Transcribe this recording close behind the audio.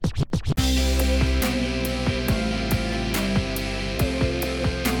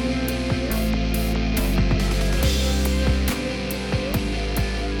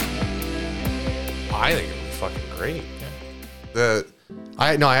great. Yeah.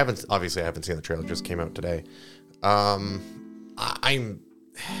 I haven't seen the trailer. It just came out today. I'm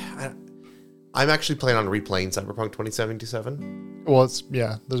actually planning on replaying Cyberpunk 2077. Well,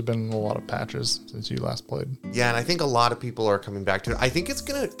 there's been a lot of patches since you last played. Yeah, and I think a lot of people are coming back to it. I think it's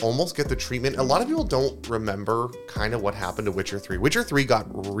going to almost get the treatment. A lot of people don't remember kind of what happened to Witcher 3. Witcher 3 got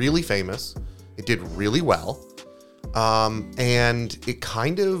really famous. It did really well. And it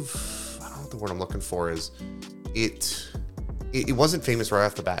kind of, I don't know what the word I'm looking for is, it wasn't famous right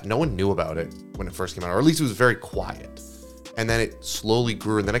off the bat. No one knew about it when it first came out, or at least it was very quiet. And then it slowly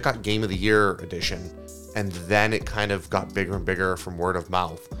grew, and then it got Game of the Year edition, and then it kind of got bigger and bigger from word of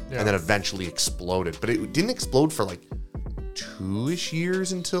mouth, and then eventually exploded. But it didn't explode for like 2-ish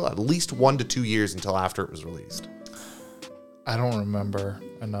years until, at least 1 to 2 years until after it was released. I don't remember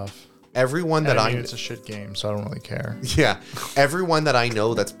enough. Everyone that I mean, it's a shit game, so I don't really care. Yeah, everyone that I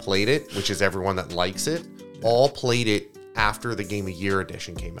know that's played it, which is everyone that likes it, all played it after the Game of Year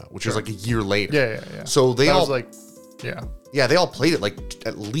edition came out, which was like a year later. Yeah. So they all Yeah, they all played it like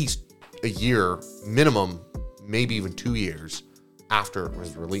at least a year minimum, maybe even 2 years after it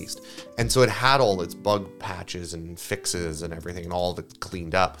was released. And so it had all its bug patches and fixes and everything, and all of it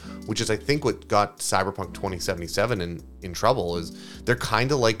cleaned up, which is, I think, what got Cyberpunk 2077 in trouble. Is they're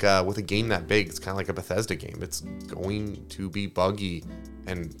kind of like, with a game that big, it's kind of like a Bethesda game. It's going to be buggy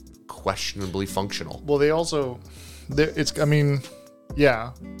and questionably functional. Well, they also, and I think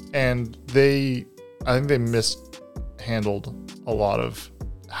they mishandled a lot of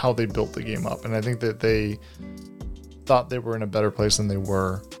how they built the game up, and I think that they thought they were in a better place than they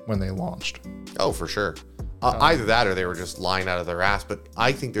were when they launched. Oh, for sure. Either that or they were just lying out of their ass. But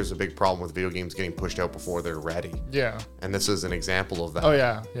I think there's a big problem with video games getting pushed out before they're ready. Yeah. And this is an example of that. Oh,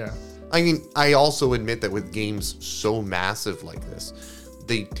 yeah. I mean, I also admit that with games so massive like this,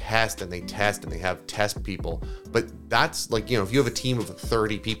 they test and they test and they have test people. But that's like, if you have a team of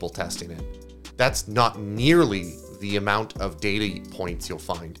 30 people testing it, that's not nearly the amount of data points you'll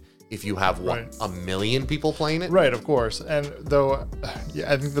find if you have, a million people playing it? Right, of course. And though,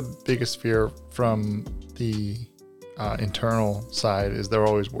 I think the biggest fear from the internal side is they're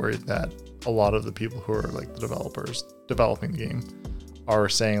always worried that a lot of the people who are like the developers developing the game are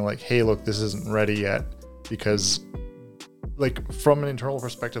saying like, hey, look, this isn't ready yet, because like from an internal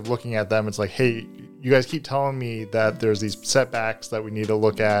perspective, looking at them, it's like, hey, you guys keep telling me that there's these setbacks that we need to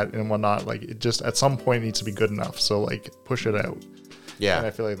look at and whatnot. Like, it just at some point needs to be good enough. So like push it out. Yeah. And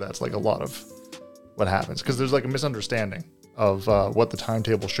I feel like that's like a lot of what happens, because there's like a misunderstanding of what the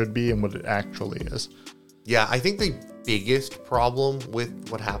timetable should be and what it actually is. Yeah, I think the biggest problem with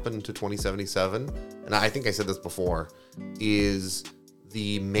what happened to 2077, and I think I said this before, is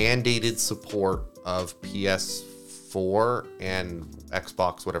the mandated support of PS4 and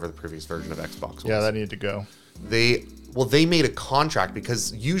Xbox, whatever the previous version of Xbox was. Yeah, that needed to go. They made a contract,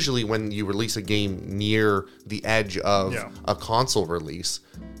 because usually when you release a game near the edge of a console release,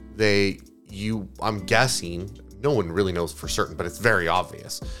 I'm guessing, no one really knows for certain, but it's very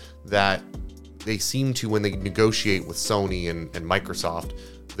obvious that they seem to, when they negotiate with Sony and Microsoft,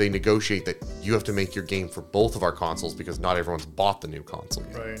 they negotiate that you have to make your game for both of our consoles, because not everyone's bought the new console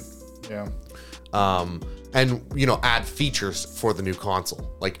yet. Right. Yeah. And, add features for the new console.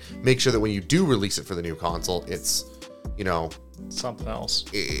 Like, make sure that when you do release it for the new console, it's, something else.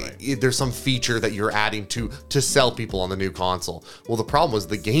 There's some feature that you're adding to sell people on the new console. Well, the problem was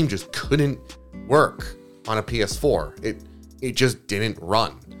the game just couldn't work on a PS4. It just didn't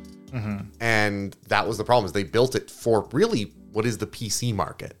run. Mm-hmm. And that was the problem, is they built it for really what is the PC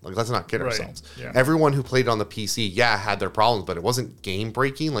market. Like, let's not kid ourselves. Yeah. Everyone who played on the PC, had their problems, but it wasn't game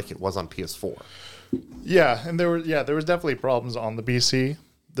breaking like it was on PS4. Yeah, and there was definitely problems on the PC.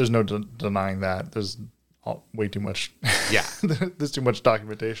 There's no denying that. There's way too much. Yeah. There's too much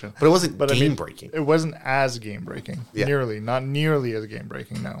documentation. But it wasn't game breaking. It wasn't as game breaking. Yeah. Not nearly as game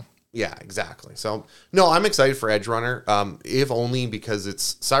breaking, no. Yeah, exactly. So, no, I'm excited for Edge Runner, if only because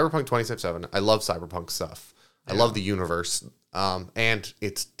it's Cyberpunk 2077. I love Cyberpunk stuff. I love the universe, and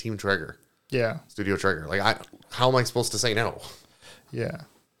it's Team Trigger. Yeah. Studio Trigger. Like, how am I supposed to say no? Yeah.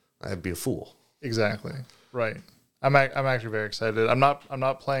 I'd be a fool. Exactly. Right. I'm actually very excited. I'm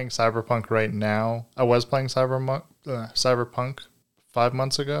not playing Cyberpunk right now. I was playing Cyberpunk 5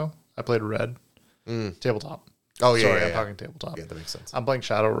 months ago. I played Red. Tabletop. Oh, yeah. Sorry, I'm talking tabletop. Yeah, that makes sense. I'm playing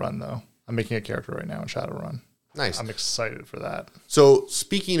Shadowrun, though. I'm making a character right now in Shadowrun. Nice. I'm excited for that. So,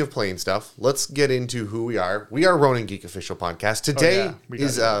 speaking of playing stuff, let's get into who we are. We are Ronin Geek Official Podcast. Today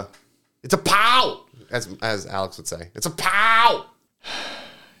is it's a pow, as Alex would say. It's a pow.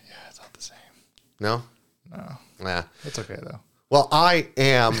 Yeah, it's not the same. No? No. Nah. It's okay, though. Well, I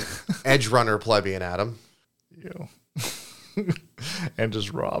am Edge Runner Plebeian Adam. you. And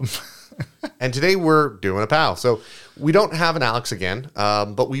just Rob. And today we're doing a POW. So we don't have an Alex again,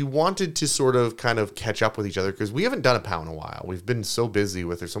 but we wanted to sort of kind of catch up with each other because we haven't done a POW in a while. We've been so busy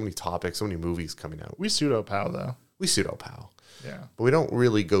with there's so many topics, so many movies coming out. We pseudo POW though. We pseudo POW. Yeah. But we don't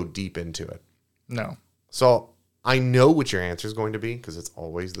really go deep into it. No. So I know what your answer is going to be because it's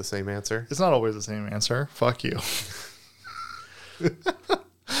always the same answer. It's not always the same answer. Fuck you.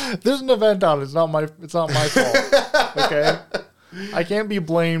 There's an event on. It's not my fault. Okay. I can't be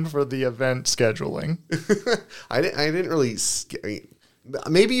blamed for the event scheduling. I didn't really.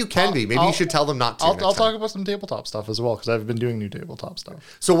 Maybe you can be. Maybe you should tell them not to. I'll talk about some tabletop stuff as well because I've been doing new tabletop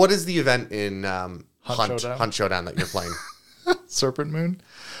stuff. So, what is the event in Hunt Showdown that you're playing? Serpent Moon.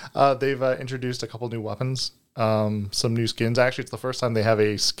 They've introduced a couple new weapons, some new skins. Actually, it's the first time they have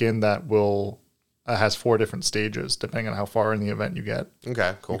a skin that will has 4 different stages depending on how far in the event you get.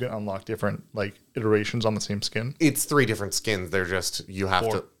 Okay, cool. You can unlock different iterations on the same skin. It's 3 different skins. They're just you have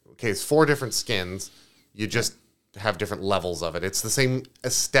 4. to. Okay, it's 4 different skins. You just have different levels of it. It's the same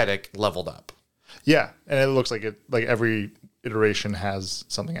aesthetic leveled up. Yeah, and it looks like every iteration has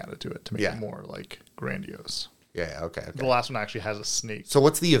something added to it to make it more grandiose. Yeah, okay. The last one actually has a snake. So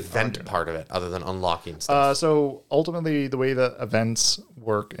what's the event part of it other than unlocking stuff? So ultimately, the way that events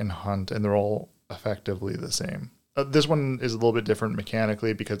work in Hunt, and they're all effectively the same. This one is a little bit different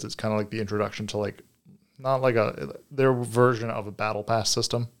mechanically because it's kind of like the introduction to not like their version of a battle pass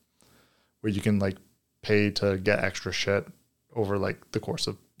system where you can pay to get extra shit over the course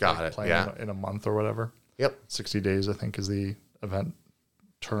of playing in a month or whatever. Yep. 60 days, I think, is the event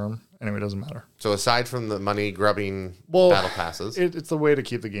term. Anyway, it doesn't matter. So aside from the money grubbing battle passes, it's the way to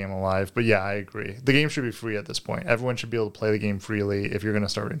keep the game alive. But yeah, I agree. The game should be free at this point. Everyone should be able to play the game freely if you're going to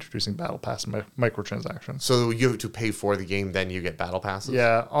start introducing battle pass microtransactions. So you have to pay for the game, then you get battle passes?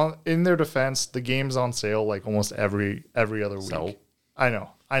 Yeah. In their defense, the game's on sale almost every other week. So? I know.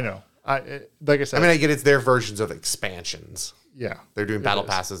 Like I said, I get it's their versions of expansions. Yeah. They're doing battle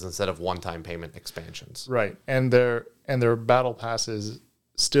passes instead of one-time payment expansions. Right. And their battle passes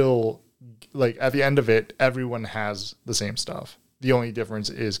still, at the end of it, everyone has the same stuff. The only difference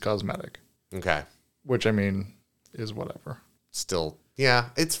is cosmetic. Okay. Which, is whatever. Still, yeah,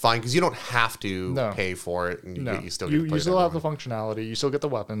 it's fine because you don't have to pay for it, and you still get to play you still have the functionality. You still get the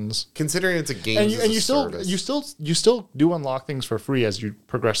weapons. Considering it's a game, and you still do unlock things for free as you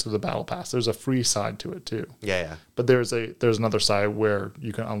progress through the battle pass. There's a free side to it too. Yeah. But there's another side where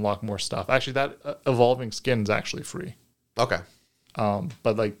you can unlock more stuff. Actually, that evolving skin is actually free. Okay.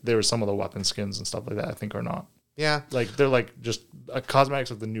 But there's some of the weapon skins and stuff like that I think are not. Yeah. They're just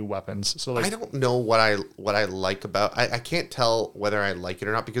cosmetics of the new weapons. So I don't know what I like about. I can't tell whether I like it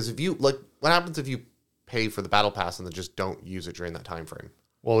or not because if you what happens if you pay for the battle pass and then just don't use it during that time frame?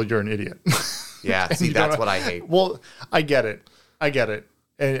 Well, you're an idiot. Yeah. See, that's what I hate. Well, I get it.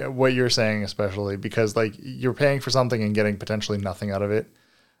 And what you're saying, especially because you're paying for something and getting potentially nothing out of it.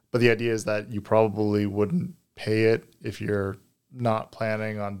 But the idea is that you probably wouldn't pay it if you're not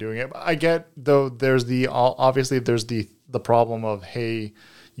planning on doing it. I get though there's the problem of, hey,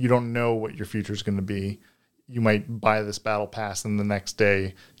 you don't know what your future is going to be. You might buy this battle pass and the next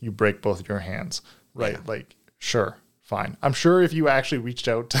day you break both your hands. Right. Yeah. Sure, fine. I'm sure if you actually reached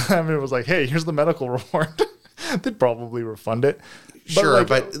out to them and it was hey, here's the medical reward, they'd probably refund it. Sure,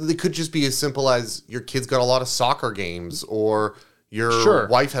 but it could just be as simple as your kid's got a lot of soccer games or your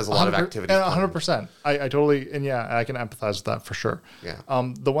wife has a lot of activities. 100%. I totally, and yeah, I can empathize with that for sure. Yeah.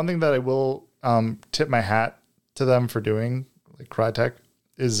 The one thing that I will tip my hat to them for doing, Crytek,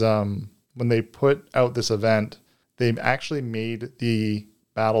 is when they put out this event, they actually made the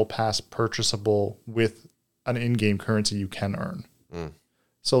battle pass purchasable with an in-game currency you can earn. Mm.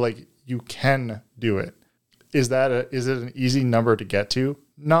 So you can do it. Is it an easy number to get to?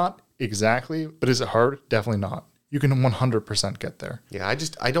 Not exactly, but is it hard? Definitely not. You can 100% get there. Yeah,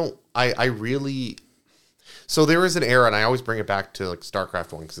 I really... So there is an era, and I always bring it back to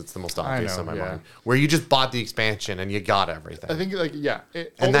StarCraft 1 because it's the most obvious in my mind, where you just bought the expansion and you got everything. I think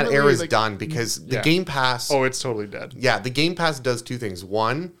and that era is done because the Game Pass... Oh, it's totally dead. Yeah, the Game Pass does 2 things.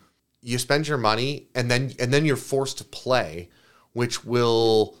 One, you spend your money and then you're forced to play, which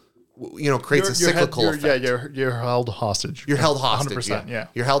will... creates a cyclical effect. Yeah, you're held hostage. You're held hostage. 100%, yeah.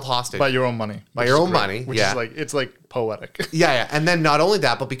 You're held hostage. By your own money. By your own money, which is it's poetic. Yeah. And then not only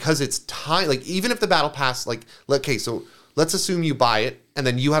that, but because it's time, even if the battle pass, so let's assume you buy it and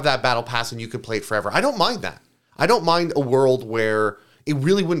then you have that battle pass and you could play it forever. I don't mind that. I don't mind a world where it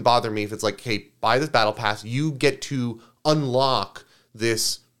really wouldn't bother me if it's hey, buy this battle pass, you get to unlock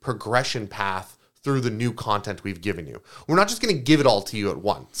this progression path through the new content we've given you. We're not just going to give it all to you at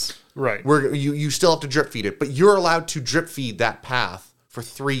once. Right. You still have to drip feed it, but you're allowed to drip feed that path for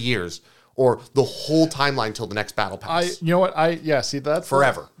 3 years or the whole timeline till the next battle pass. You know what? See, that's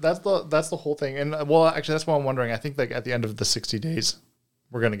forever. That's the whole thing. And well, actually, that's what I'm wondering. I think like at the end of the 60 days,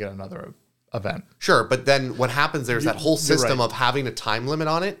 we're gonna get another event. Sure, but then what happens? There's that whole system right. of having a time limit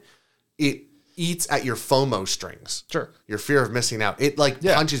on it. It eats at your FOMO strings. Sure. Your fear of missing out. It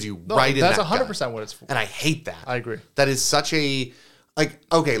punches you right in that. That's 100% what it's for. And I hate that. I agree. That is such a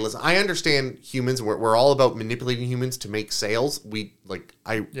okay, listen, I understand humans. We're all about manipulating humans to make sales.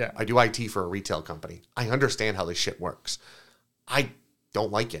 I do IT for a retail company. I understand how this shit works. I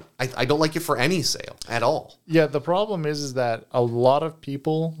don't like it. I don't like it for any sale at all. Yeah, the problem is that a lot of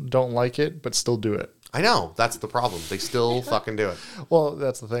people don't like it, but still do it. I know. That's the problem. They still fucking do it. Well,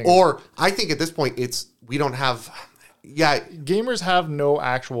 that's the thing. Or I think at this point, we don't have... Yeah. Gamers have no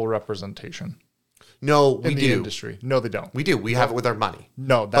actual representation. No, we in the do. industry. No, they don't. We do. We have it with our money.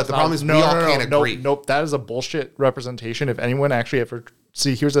 No, that's but the problem is we all can't agree. Nope, that is a bullshit representation. If anyone actually ever...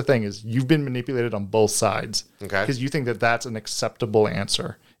 See, here's the thing is you've been manipulated on both sides. Okay. Because you think that that's an acceptable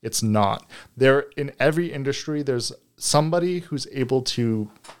answer. It's not. In every industry, there's somebody who's able to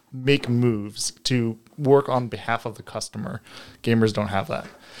make moves to work on behalf of the customer. Gamers don't have that.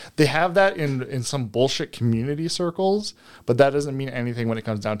 They have that in some bullshit community circles, but that doesn't mean anything when it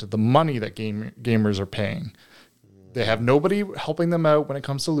comes down to the money that gamers are paying. They have nobody helping them out when it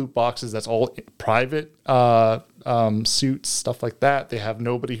comes to loot boxes. That's all private suits, stuff like that. They have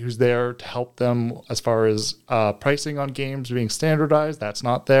nobody who's there to help them as far as pricing on games being standardized. That's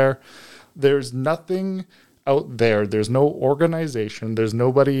not there. There's nothing out there. There's no organization. There's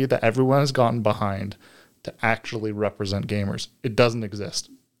nobody that everyone has gotten behind to actually represent gamers. It doesn't exist.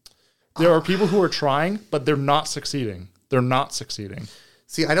 There are people who are trying, but they're not succeeding. They're not succeeding.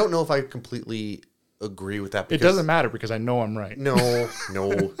 See, I don't know if I completely agree with that. It doesn't matter because I know I'm right. No.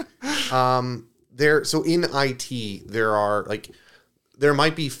 So in IT, there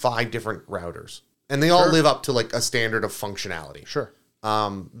might be 5 different routers, and they all live up to like a standard of functionality. Sure.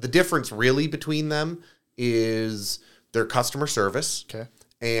 The difference really between them is their customer service, Okay.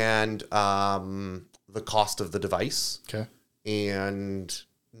 and the cost of the device, Okay. and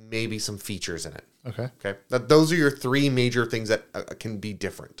maybe some features in it. Okay. Okay. Those are your 3 major things that can be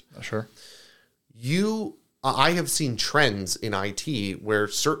different. Sure. I have seen trends in IT where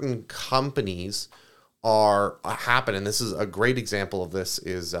certain companies are happen, and this is a great example of this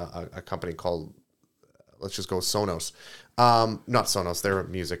is a company called, let's just go with Sonos. Not Sonos, they're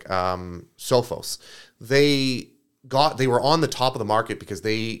music. Sophos. They were on the top of the market because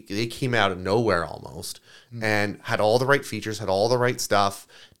they came out of nowhere almost and had all the right features, had all the right stuff,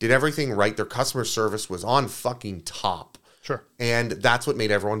 did everything right. Their customer service was on fucking top. Sure. And that's what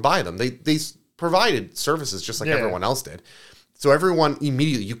made everyone buy them. They provided services just like everyone else did. So everyone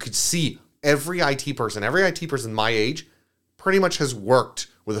immediately, you could see every IT person my age pretty much has worked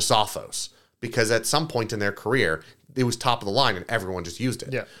with a Sophos because at some point in their career, it was top of the line and everyone just used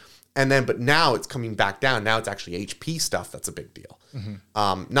it. Yeah. But now it's coming back down. Now it's actually HP stuff that's a big deal.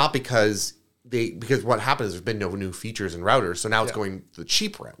 Mm-hmm. Not because what happens is there's been no new features and routers. So now it's going the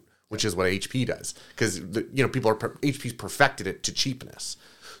cheap route, which is what HP does. Because HP's perfected it to cheapness.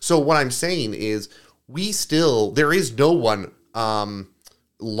 So what I'm saying is there is no one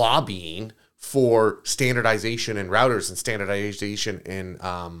lobbying for standardization in routers and standardization in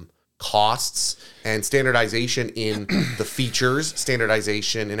costs and standardization in the features,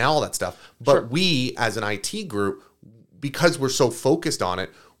 standardization and all that stuff. But we as an IT group, because we're so focused on it,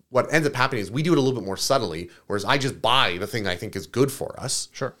 what ends up happening is we do it a little bit more subtly, whereas I just buy the thing I think is good for us.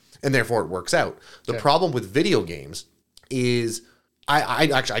 Sure. And therefore it works out. The problem with video games is I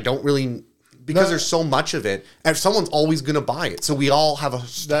don't really, because there's so much of it, and someone's always going to buy it. So we all have a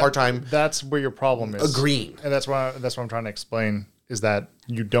hard time. That's where your problem is. Agreeing. And that's what I'm trying to explain is that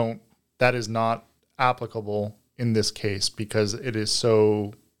that is not applicable in this case because there's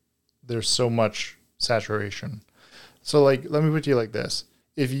so much saturation. So like, let me put it to you like this.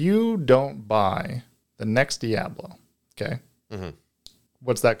 If you don't buy the next Diablo, okay,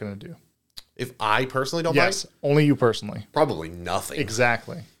 what's that going to do? If I personally don't buy it? Only you personally. Probably nothing.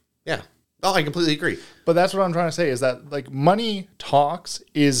 Exactly. Yeah. Oh, I completely agree. But that's what I'm trying to say is that like money talks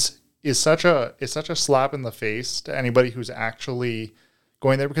is such a slap in the face to anybody who's actually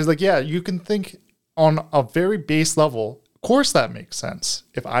going there because like, yeah, you can think on a very base level, of course that makes sense.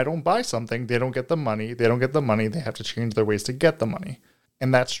 If I don't buy something, they don't get the money. They don't get the money. They have to change their ways to get the money.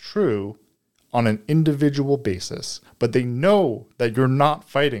 And that's true on an individual basis, but they know that you're not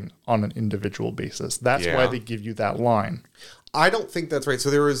fighting on an individual basis. That's why they give you that line. I don't think that's right. So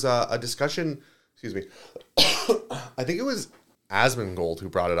there was a discussion excuse me. I think it was Asmongold who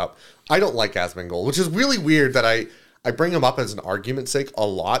brought it up. I don't like Asmongold, which is really weird that I bring him up as an argument's sake a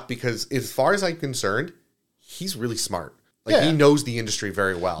lot because as far as I'm concerned, he's really smart. Like he knows the industry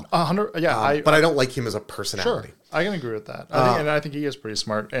very well. 100. Yeah, but I don't like him as a personality. Sure, I can agree with that. I think he is pretty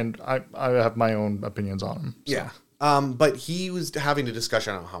smart, and I have my own opinions on him. So. Yeah. But he was having a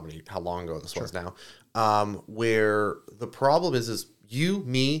discussion, I don't know how long ago this was now, where the problem is you,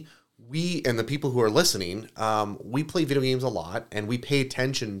 me, we, and the people who are listening, we play video games a lot, and we pay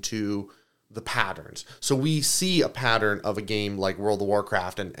attention to the patterns. So we see a pattern of a game like World of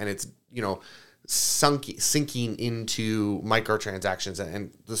Warcraft, and it's, sinking into microtransactions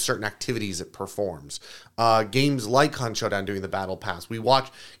and the certain activities it performs. Games like Hunt Showdown doing the Battle Pass. We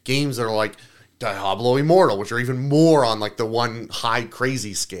watch games that are like Diablo Immortal, which are even more on like the one high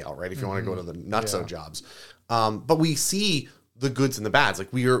crazy scale, right? If you want to go to the nutso jobs. But we see the goods and the bads.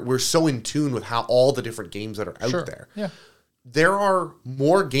 Like we're so in tune with how all the different games that are out there. Yeah. There are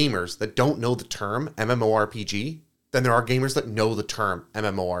more gamers that don't know the term MMORPG than there are gamers that know the term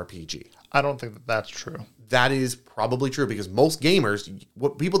MMORPG. I don't think that's true. That is probably true because most gamers,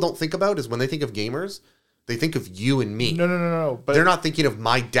 what people don't think about is when they think of gamers, they think of you and me. No. But they're not thinking of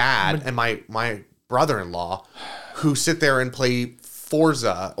my dad and my brother-in-law who sit there and play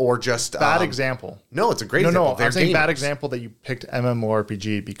Forza or just... Bad example. No, it's a great example. I'm saying bad example that you picked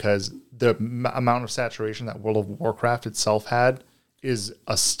MMORPG because the amount of saturation that World of Warcraft itself had is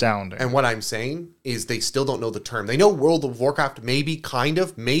astounding. And what I'm saying is they still don't know the term. They know World of Warcraft maybe,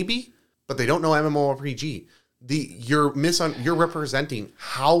 but they don't know MMORPG. You're representing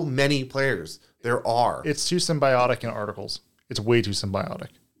how many players there are. It's too symbiotic in articles. It's way too symbiotic.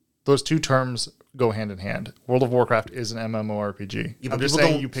 Those two terms go hand in hand. World of Warcraft is an MMORPG. Yeah, I'm just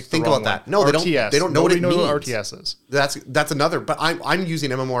saying you picked the wrong that. one. No, RTS. They don't know what it means. What RTS is. That's another. But I'm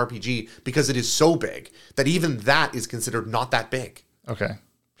using MMORPG because it is so big that even that is considered not that big. Okay,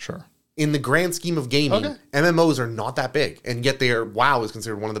 sure. In the grand scheme of gaming, MMOs are not that big, and yet WoW is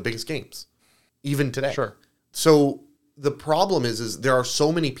considered one of the biggest games, even today. Sure. So the problem is there are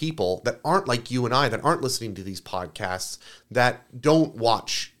so many people that aren't like you and I, that aren't listening to these podcasts, that don't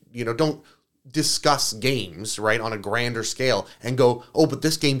watch, don't discuss games, right, on a grander scale and go, oh, but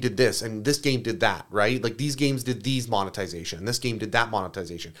this game did this and this game did that, right? Like these games did these monetization, this game did that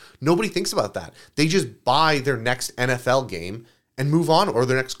monetization. Nobody thinks about that. They just buy their next NFL game and move on, or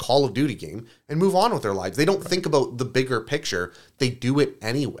their next Call of Duty game and move on with their lives. They don't think about the bigger picture. They do it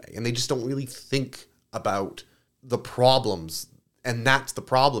anyway, and they just don't really think about the problems. And that's the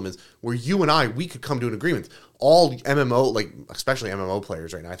problem, is where you and I, we could come to an agreement. All MMO, like especially MMO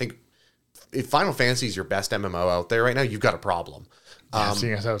players right now, I think if Final Fantasy is your best MMO out there right now, you've got a problem. It's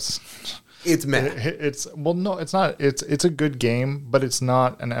meh. It's not. It's a good game, but it's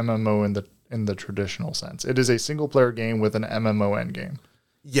not an MMO in the traditional sense. It is a single player game with an MMO end game.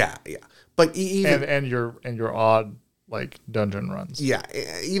 Yeah. But even and your odd like dungeon runs. Yeah,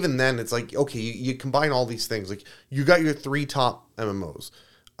 even then it's like, okay, you combine all these things. Like you got your 3 top MMOs.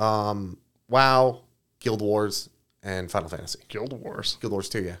 WoW, Guild Wars, and Final Fantasy. Guild Wars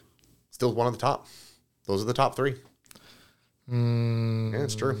 2, yeah. Still one of the top. Those are the top 3. Yeah,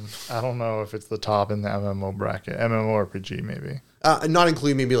 it's true. I don't know if it's the top in the MMO bracket. MMORPG maybe. Not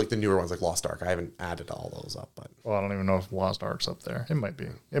including maybe like the newer ones like Lost Ark. I haven't added all those up, but well, I don't even know if Lost Ark's up there. It might be.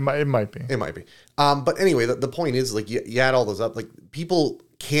 It might be. It might be. But anyway, the point is like you add all those up. Like people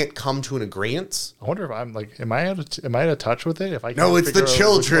can't come to an agreement. I wonder if I'm like, am I out of touch with it? If I no, it's the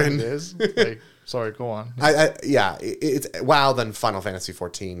children. It is. Like, sorry, go on. It's WoW, then Final Fantasy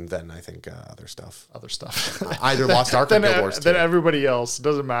 14, then I think other stuff. Either Lost Ark or Guild Wars 2. Then everybody else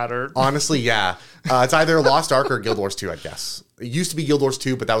doesn't matter. Honestly, yeah, it's either Lost Ark or Guild Wars 2, I guess. It used to be Guild Wars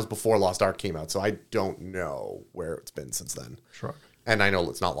 2, but that was before Lost Ark came out, so I don't know where it's been since then. Sure. And I know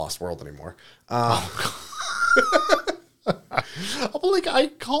it's not Lost World anymore. Like I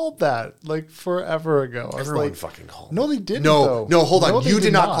called that like forever ago. I was Everyone like, fucking called. No, they didn't. No, hold on. No, You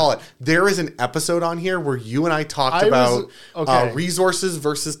did not call it. There is an episode on here where you and I talked about resources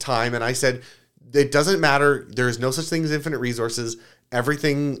versus time, and I said it doesn't matter. There is no such thing as infinite resources.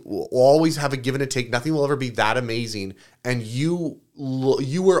 Everything will always have a give and a take. Nothing will ever be that amazing. And you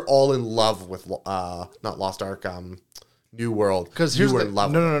were all in love with not Lost Ark, New World. Because you were in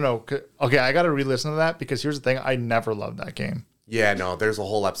love. No. Okay, I got to re-listen to that because here's the thing: I never loved that game. Yeah, no, there's a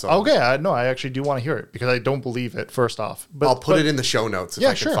whole episode. Okay, I actually do want to hear it because I don't believe it. First off, but I'll put it in the show notes if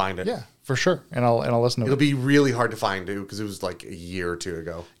I can find it. Yeah, for sure, and I'll listen to it. It'll be really hard to find too because it was like a year or two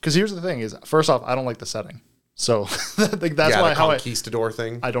ago. Because here's the thing: is first off, I don't like the setting. So like that's yeah, why the how conquistador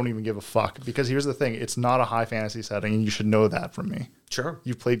thing. I don't even give a fuck, because here's the thing: it's not a high fantasy setting, and you should know that from me. Sure.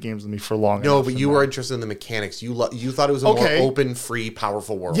 You've played games with me for long. No, enough but to you know. were interested in the mechanics. You thought it was a more open, free,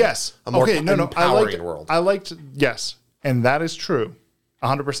 powerful world. Yes. A more empowering world. I liked, yes. And that is true.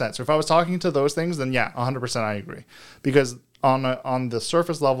 100%. So if I was talking to those things, then yeah, 100% I agree. Because on the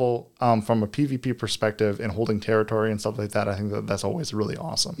surface level, from a PvP perspective and holding territory and stuff like that, I think that's always really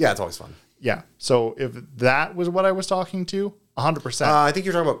awesome. Yeah, it's always fun. Yeah. So if that was what I was talking to, 100%. I think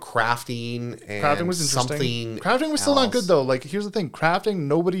you're talking about crafting and Crafting was interesting. something. Crafting was still not good though. Like, here's the thing: crafting,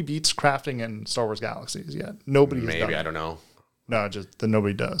 nobody beats crafting in Star Wars Galaxies yet. Nobody has done Maybe, it. I don't know. No, just that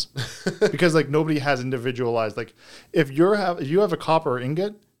nobody does, because like nobody has individualized. Like, if you have a copper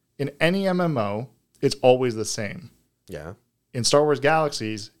ingot in any MMO, it's always the same. Yeah. In Star Wars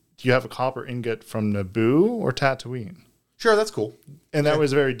Galaxies, do you have a copper ingot from Naboo or Tatooine? Sure, that's cool. And that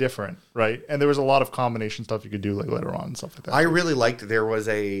was very different, right? And there was a lot of combination stuff you could do like later on and stuff like that. I really liked there was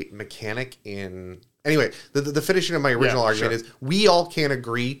a mechanic in. Anyway, the finishing of my original argument is we all can't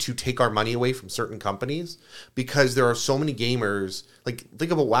agree to take our money away from certain companies because there are so many gamers. Like,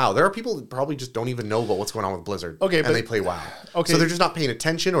 think about WoW. There are people that probably just don't even know about what's going on with Blizzard. Okay, and but- they play WoW. Okay. So they're just not paying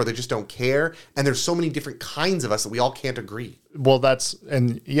attention, or they just don't care. And there's so many different kinds of us that we all can't agree. Well, that's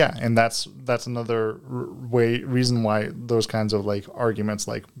another reason why those kinds of like arguments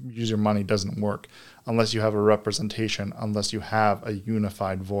like use your money doesn't work unless you have a representation, unless you have a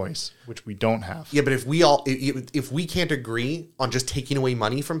unified voice, which we don't have. Yeah, but if we can't agree on just taking away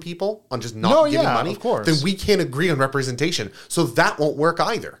money from people, on just not giving money, of course. then we can't agree on representation. So that won't work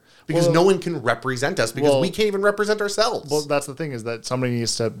either. Because no one can represent us because we can't even represent ourselves. Well, that's the thing, is that somebody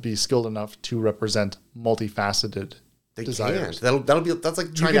needs to be skilled enough to represent multifaceted desires. Can't. That's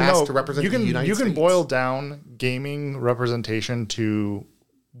like trying to ask to represent the United States. You can boil down gaming representation to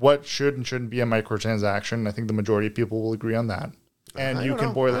what should and shouldn't be a microtransaction. I think the majority of people will agree on that. And you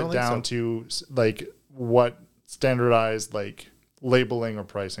can boil it down to like what standardized like labeling or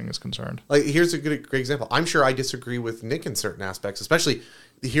pricing is concerned. Like, here's a great example. I'm sure I disagree with Nick in certain aspects, especially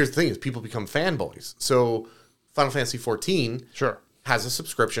here's the thing is people become fanboys. So Final Fantasy 14 has a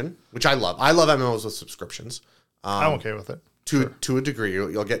subscription, which I love. I love MMOs with subscriptions. I'm okay with it. To a degree.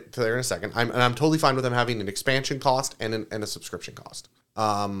 You'll get to there in a second. I'm totally fine with them having an expansion cost and a subscription cost.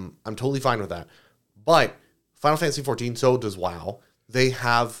 I'm totally fine with that. But Final Fantasy 14, so does WoW. They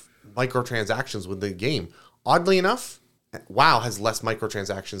have microtransactions with the game. Oddly enough, WoW has less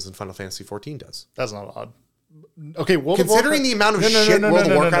microtransactions than Final Fantasy 14 does. That's not odd. Okay, considering the amount of shit World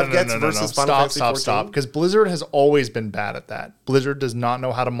of Warcraft gets versus Final Fantasy 14. Stop. Because Blizzard has always been bad at that. Blizzard does not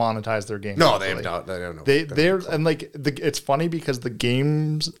know how to monetize their games. No, they don't know. They're and like it's funny because the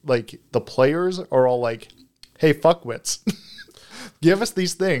games, like the players are all like, "Hey, fuckwits, give us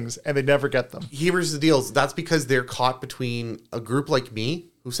these things," and they never get them. Here's the deal. That's because they're caught between a group like me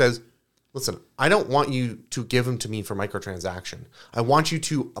who says, listen, I don't want you to give them to me for microtransaction. I want you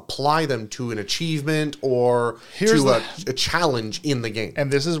to apply them to an achievement or a challenge in the game. And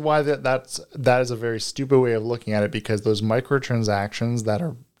this is why that is a very stupid way of looking at it, because those microtransactions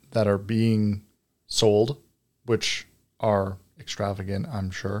that are being sold, which are extravagant,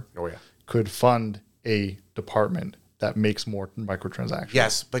 I'm sure. Oh yeah. Could fund a department that makes more microtransactions.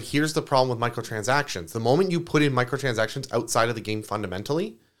 Yes, but here's the problem with microtransactions. The moment you put in microtransactions outside of the game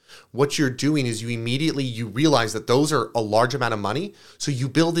fundamentally, what you're doing is you realize that those are a large amount of money. So you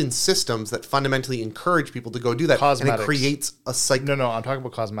build in systems that fundamentally encourage people to go do that. Cosmetics. And it creates a cycle. No, I'm talking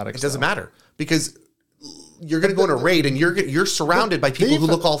about cosmetics. It doesn't matter because you're going to go in a raid and you're surrounded by people who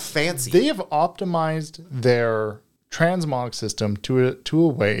look all fancy. They have optimized their transmog system to a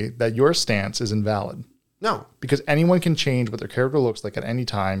way that your stance is invalid. No. Because anyone can change what their character looks like at any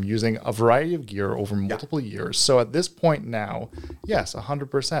time using a variety of gear over multiple years. So at this point now, yes,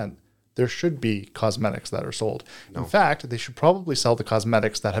 100%, there should be cosmetics that are sold. No. In fact, they should probably sell the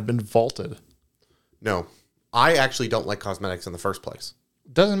cosmetics that have been vaulted. No. I actually don't like cosmetics in the first place.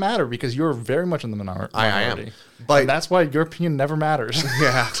 Doesn't matter because you're very much in the minority. I am. But and that's why your opinion never matters.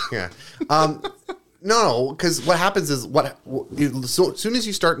 Yeah. No, because what happens is so as soon as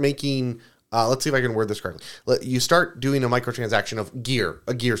you start making... let's see if I can word this correctly. You start doing a microtransaction of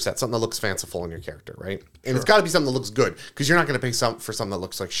a gear set, something that looks fanciful in your character, right? And it's got to be something that looks good because you're not going to pay for something that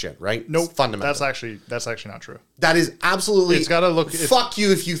looks like shit, right? Nope. It's fundamental. That's actually not true. That is absolutely. It's got to look. Fuck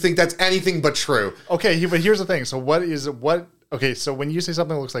you if you think that's anything but true. Okay, but here's the thing. So Okay, so when you say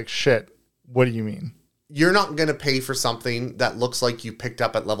something looks like shit, what do you mean? You're not going to pay for something that looks like you picked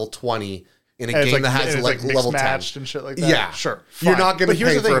up at level 20. In a game that has like level 10 and shit like that. Yeah, sure. Fine. You're not going to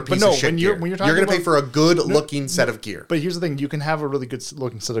pay for a piece of shit gear. You're going to pay for a good looking set of gear. But here's the thing: you can have a really good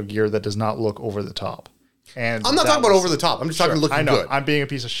looking set of gear that does not look over the top. And I'm not that talking about was- over the top. I'm just talking looking I know. good. I'm being a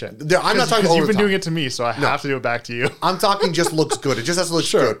piece of shit. I'm not talking because over you've the been top. doing it to me, so I have to do it back to you. I'm talking just looks good. It just has to look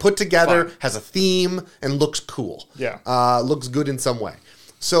Sure. good. Put together, Fine. has a theme, and looks cool. Yeah. Looks good in some way.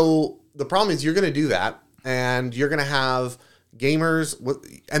 So the problem is you're going to do that, and you're going to have gamers,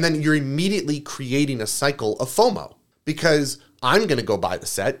 and then you're immediately creating a cycle of FOMO because I'm going to go buy the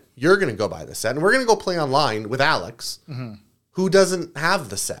set, you're going to go buy the set, and we're going to go play online with Alex, who doesn't have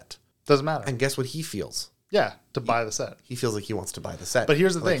the set. Doesn't matter. And guess what he feels? Yeah, to buy the set. He feels like he wants to buy the set. But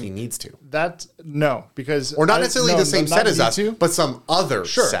here's the like thing. he needs to. No, because Or not necessarily the same set as us, to. but some other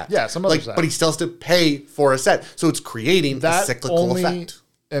set. Yeah, some other set. But he still has to pay for a set. So it's creating a That cyclical effect.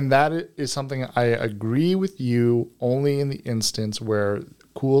 And that is something I agree with you only in the instance where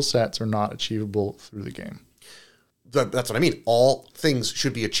cool sets are not achievable through the game. That's what I mean. All things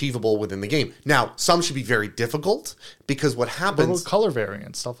should be achievable within the game. Now, some should be very difficult because what What happens about color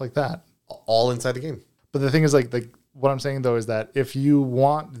variants, stuff like that? all inside the game. But the thing is, like what I'm saying though is that if you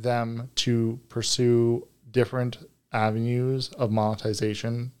want them to pursue different avenues of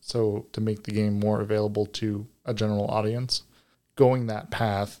monetization, so to make the game more available to a general audience, going that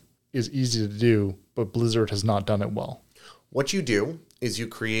path is easy to do, but Blizzard has not done it well. What you do is you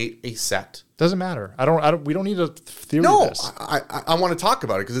create a set. Doesn't matter. We don't need a theory No, of this. I want to talk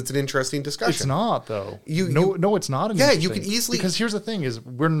about it because it's an interesting discussion. It's not though. You- No, it's not. Yeah, you can easily- because here's the thing: is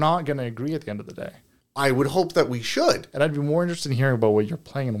we're not going to agree at the end of the day. I would hope that we should. And I'd be more interested in hearing about what you're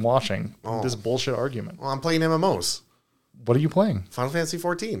playing and watching Oh. this bullshit argument. Well, I'm playing MMOs. What are you playing? Final Fantasy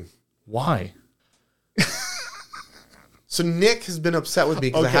 14. Why? So Nick has been upset with me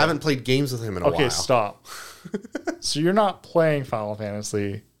because I Okay. haven't played games with him in a Okay, while. stop. So you're not playing Final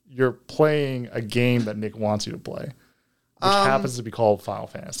Fantasy. You're playing a game that Nick wants you to play, which happens to be called Final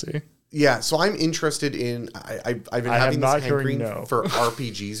Fantasy. Yeah, so I'm interested in. I've been I am having not this hearing hankering no. for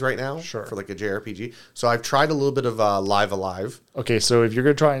RPGs right now. Sure. For like a JRPG. So I've tried a little bit of Live Alive. Okay, so if you're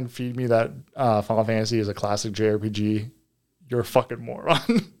gonna try and feed me that Final Fantasy is a classic JRPG, you're a fucking moron.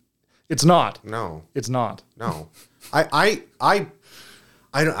 It's not. No, It's not. no. I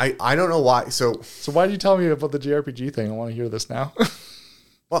don't know why. So So why did you tell me about the JRPG thing? I want to hear this now.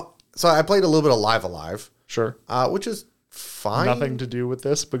 so I played a little bit of Live Alive, Sure. which is fine. Nothing to do with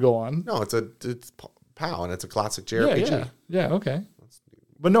this, but go on. No, it's POW and it's a classic Yeah, JRPG. yeah, okay.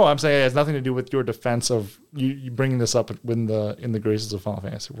 But no, I'm saying it has nothing to do with your defense of you bringing this up in the graces of Final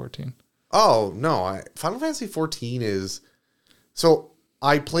Fantasy 14. Oh no, Final Fantasy 14 is so.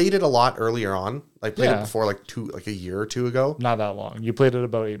 I played it a lot earlier on. I played it Yeah. before like a year or two ago. Not that long. You played it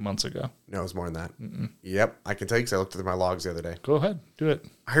about 8 months ago. No, it was more than that. Yep, I can tell you because I looked through my logs the other day. Go ahead, do it.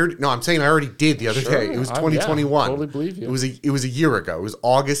 I'm saying I already did the other Sure, day. It was yeah, 2021. totally believe you. It was a year ago. It was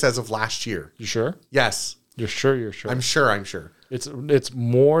August as of last year. You sure? Yes, You're sure? You're sure? I'm sure. It's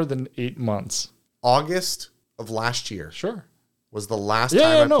more than 8 months. August of last year Sure. was the last Yeah,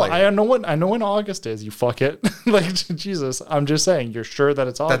 time I no, played. I know when August is. You fuck it. Like Jesus, I'm just saying. You're sure that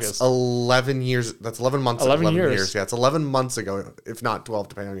it's August. That's 11 years. That's 11 months. 11 years. Yeah, it's 11 months ago, if not 12,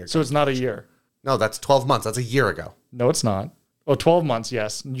 depending on your. So it's not a year. No, that's 12 months. That's a year ago. No, it's not. Oh, 12 months.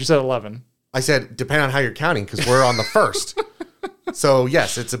 Yes, you said 11. I said, depending on how you're counting, because we're on the first. So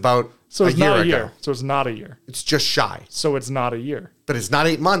yes, it's about So it's a year not a ago. year. So it's not a year. It's just shy, So it's not a year. but it's not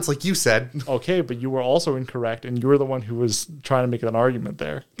 8 months like you said. Okay, but you were also incorrect, and you were the one who was trying to make an argument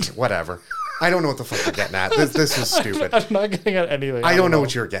there. Whatever. I don't know what the fuck you're getting at. This is stupid. I'm not getting at anything. I don't know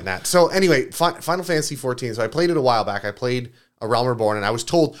what you're getting at. So anyway, Final Fantasy 14. So I played it a while back. I played A Realm Reborn, and I was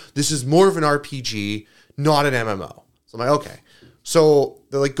told this is more of an RPG, not an MMO. So I'm like, okay. So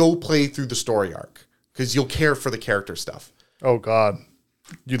they're like, go play through the story arc because you'll care for the character stuff. Oh God,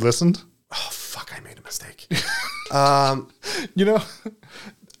 you listened? Oh fuck! I made a mistake. You know,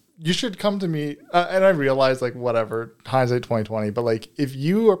 you should come to me, and I realize like whatever hindsight 2020. But like, if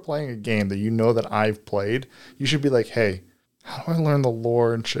you are playing a game that you know that I've played, you should be like, hey, how do I learn the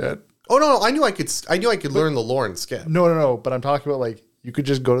lore and shit? Oh no, I knew I could learn the lore and skip. No. But I'm talking about like you could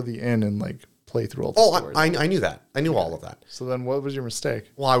just go to the inn and like play through all the Oh, stories. I knew that. I knew all of that. So then, what was your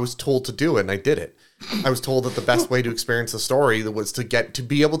mistake? Well, I was told to do it, and I did it. I was told that the best way to experience the story was to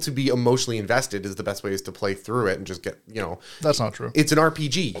be able to be emotionally invested is the best way is to play through it and just get, That's not true. it's an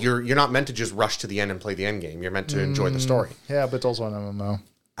RPG. You're not meant to just rush to the end and play the end game. You're meant to enjoy the story. Yeah, but it's also an MMO.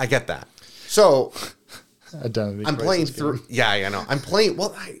 I get that. So Identity. I'm crisis playing game. through. Yeah, I know. I'm playing.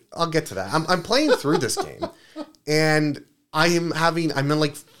 Well, I'll get to that. I'm playing through this game, and I'm in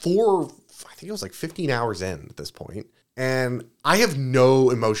like I think it was like 15 hours in at this point, and I have no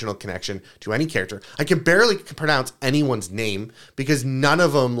emotional connection to any character. I can barely pronounce anyone's name because none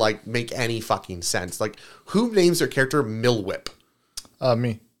of them like make any fucking sense. Like, who names their character Millwhip?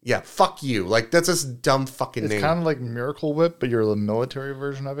 Me. Yeah, fuck you. Like, that's just a dumb fucking It's name. kind of like Miracle Whip, but you're the military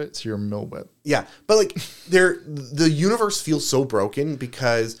version of it, so you're Mill Whip. Yeah, but like the universe feels so broken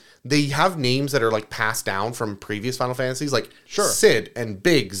because they have names that are like passed down from previous Final Fantasies, like Sure. Sid and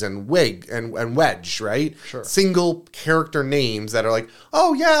Biggs and Wig and Wedge, right? Sure. Single character names that are like,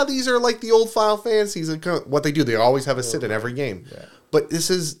 oh yeah, these are like the old Final Fantasies. And what they do, they always have a Sid in every game. Yeah. But this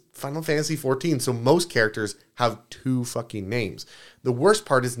is Final Fantasy 14, so most characters have 2 fucking names. The worst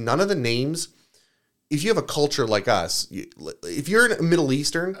part is none of the names. If you have a culture like us, if you're in Middle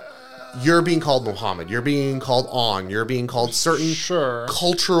Eastern, you're being called Muhammad. You're being called On. You're being called certain Sure.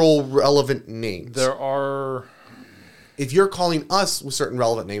 cultural relevant names. There are... If you're calling us with certain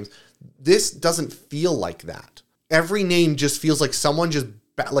relevant names, this doesn't feel like that. Every name just feels like someone just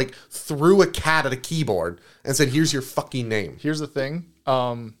like threw a cat at a keyboard and said, here's your fucking name. Here's the thing.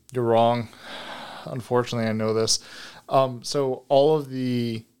 You're wrong. Unfortunately, I know this. So all of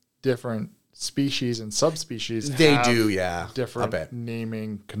the different species and subspecies They have do, yeah. I different bet.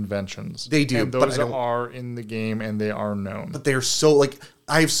 naming conventions. They do, and but those I don't- are in the game and they are known. But they're so like,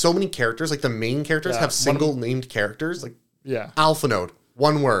 I have so many characters, like the main characters Yeah, have single named characters, like Yeah. Alpha Node,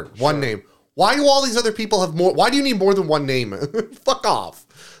 one word, one name. Why do all these other people have more? Why do you need more than one name? Fuck off.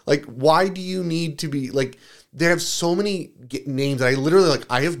 Like, why do you need to be like, they have so many names that I literally like,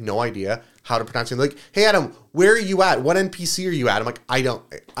 I have no idea how to pronounce it. Like, hey, Adam, where are you at? What NPC are you at? I'm like, I don't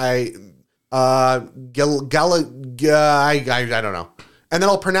know. And then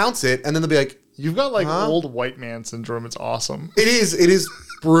I'll pronounce it. And then they'll be like, You've got like old white man syndrome. It's awesome. it is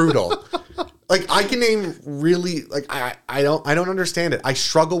brutal. Like, I can name really, like, I don't understand it. I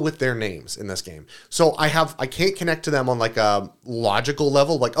struggle with their names in this game. So I can't connect to them on like a logical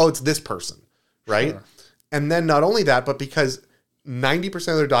level, like, oh, it's this person, right? Sure. And then not only that, but because 90%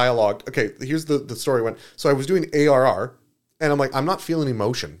 of their dialogue, okay, here's the story went. So I was doing ARR, and I'm like, I'm not feeling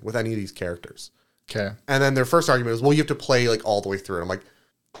emotion with any of these characters. Okay. And then their first argument is, well, you have to play like all the way through. And I'm like,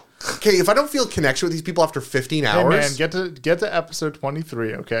 okay, if I don't feel connection with these people after 15 Hey hours, man, get to episode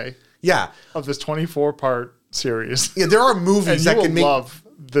 23, okay? yeah. Of this 24-part series. Yeah, there are movies And you that will can make love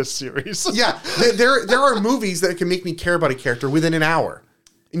this series. Yeah, there are movies that can make me care about a character within an hour.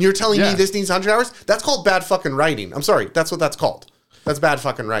 And you're telling me Yeah. this needs 100 hours? That's called bad fucking writing. I'm sorry. That's what that's called. That's bad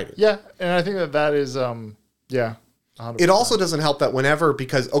fucking writing. Yeah, and I think that is, yeah. 100%. It also doesn't help that whenever,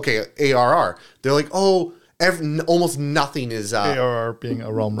 because, okay, ARR, they're like, oh, almost nothing is ARR being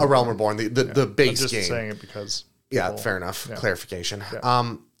a Realm a Realm Reborn, the I'm base just game. saying it because... Yeah, people- fair enough. Yeah. Clarification.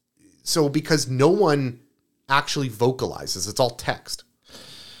 Yeah. So because no one actually vocalizes, it's all text.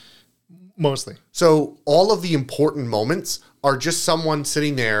 Mostly. So all of the important moments are just someone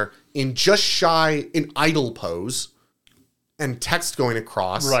sitting there in idle pose and text going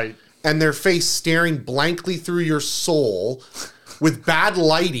across. Right. And their face staring blankly through your soul with bad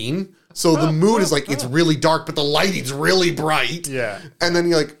lighting. So the mood is like, it's really dark, but the lighting's really bright. Yeah. And then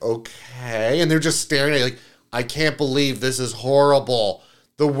you're like, okay. And they're just staring at you like, I can't believe this is horrible.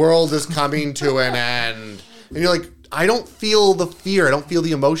 The world is coming to an end. And you're like, I don't feel the fear. I don't feel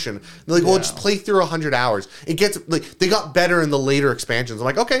the emotion. And they're like, well, just play through 100 hours. It gets like, they got better in the later expansions. I'm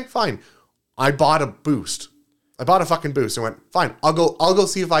like, okay, fine. I bought a boost. I bought a fucking boost. I went, fine. I'll go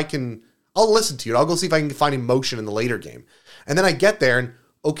see if I can, I'll listen to it. I'll go see if I can find emotion in the later game. And then I get there and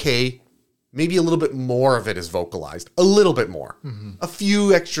okay, maybe a little bit more of it is vocalized. A little bit more. Mm-hmm. A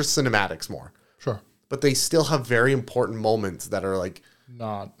few extra cinematics more. Sure. But they still have very important moments that are like,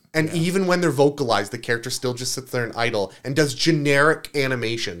 Not. and even when they're vocalized, the character still just sits there and idle and does generic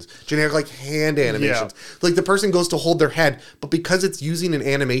animations, generic like hand animations. Like the person goes to hold their head, but because it's using an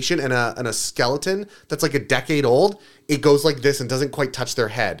animation and a skeleton that's like a decade old, it goes like this and doesn't quite touch their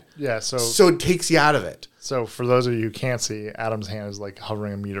head. Yeah, so So it takes you out of it. so for those of you who can't see, Adam's hand is like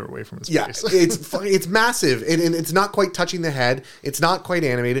hovering a meter away from his Yeah, face. it's massive, and it's not quite touching the head. It's not quite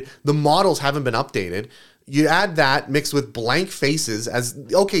animated. The models haven't been updated. You add that mixed with blank faces as,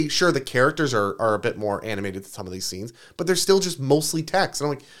 okay, sure, the characters are a bit more animated than some of these scenes, but they're still just mostly text. And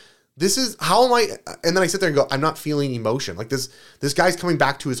I'm like, this is, how am I? And then I sit there and go, I'm not feeling emotion. Like this guy's coming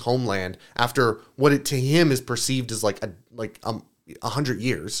back to his homeland after what it to him is perceived as like 100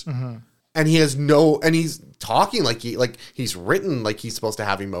 years. Mm-hmm. And he has and he's talking like he's written like he's supposed to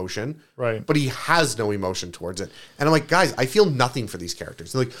have emotion. Right. But he has no emotion towards it. And I'm like, guys, I feel nothing for these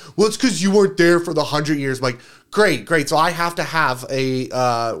characters. They're like, well, it's because you weren't there for the 100 years. I'm like, great. So I have to have a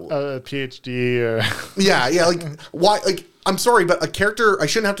PhD or yeah. Like, why? Like, I'm sorry, but a character, I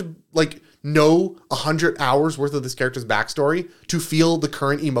shouldn't have to like know 100 hours worth of this character's backstory to feel the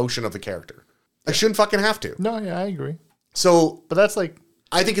current emotion of the character. I shouldn't fucking have to. No, yeah, I agree. So But that's like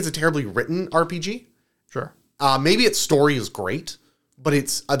I think it's a terribly written RPG. sure. Maybe its story is great, but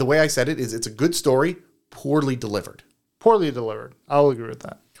it's the way I said it is it's a good story, poorly delivered. Poorly delivered. I'll agree with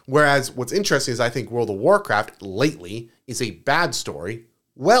that. Whereas what's interesting is I think World of Warcraft lately is a bad story,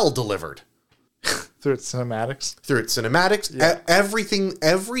 well delivered. Through its cinematics. Through its cinematics, everything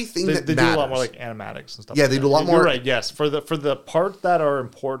They that do matters. a lot more like animatics and stuff. Yeah, like they that. do a lot more. You're right. Yes, for the part that are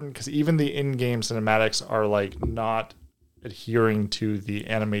important, because even the in-game cinematics are like not adhering to the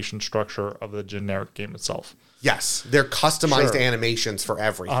animation structure of the generic game itself. Yes, they're customized Sure. animations for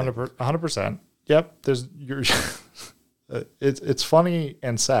everything. 100%. Yep. It's funny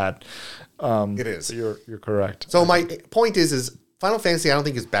and sad. It is. You're correct. So my point is Final Fantasy I don't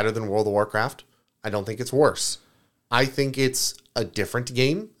think is better than World of Warcraft. I don't think it's worse. I think it's a different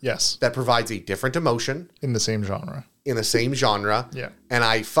game Yes, that provides a different emotion in the same genre. in the same genre. Yeah. And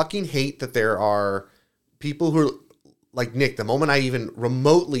I fucking hate that there are people who are like Nick. The moment I even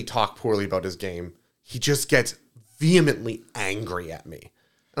remotely talk poorly about his game, he just gets vehemently angry at me.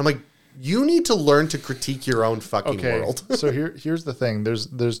 And I'm like, you need to learn to critique your own fucking world. So here's the thing.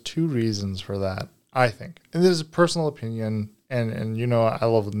 There's two reasons for that, I think. And this is a personal opinion, and you know I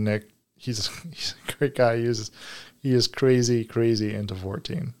love Nick. He's a great guy. He is crazy into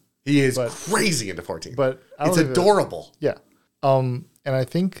 14. He is crazy into 14. But I it's don't think adorable. Yeah. And I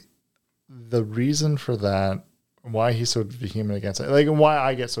think the reason for that, why he's so vehement against it, like, and why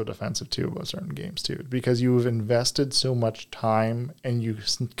I get so defensive too about certain games too, because you have invested so much time and you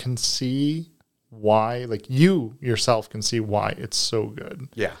can see why, like you yourself can see why it's so good.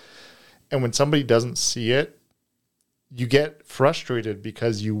 Yeah. And when somebody doesn't see it, you get frustrated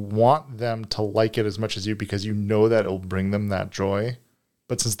because you want them to like it as much as you, because you know that it'll bring them that joy.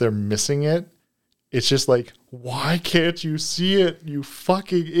 But since they're missing it, it's just like, why can't you see it, you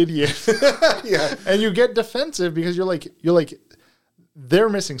fucking idiot? Yeah. And you get defensive because you're like, they're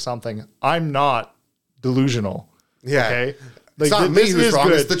missing something. I'm not delusional. Yeah. Okay. It's not me who's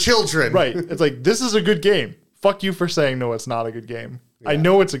wrong, it's the children. Right. It's like, this is a good game. Fuck you for saying no, it's not a good game. Yeah. I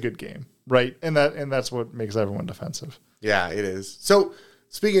know it's a good game. Right. And that's what makes everyone defensive. Yeah, it is. So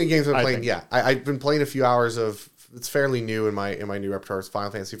speaking of games I'm playing, I've been playing a few hours of, it's fairly new in my new repertoire, it's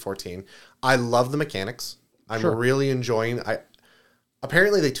Final Fantasy 14. I love the mechanics. I'm really enjoying.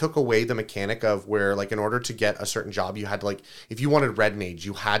 Apparently they took away the mechanic of where, like, in order to get a certain job, you had to, like, if you wanted Red Mage,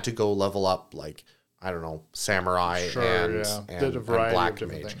 you had to go level up, like, I don't know, Samurai and Black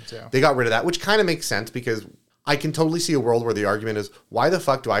Mage. Things, yeah. They got rid of that, which kind of makes sense because I can totally see a world where the argument is, why the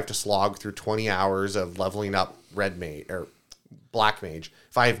fuck do I have to slog through 20 hours of leveling up Red Mage or Black Mage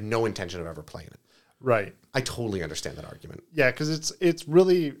if I have no intention of ever playing it? Right. I totally understand that argument. Yeah, because it's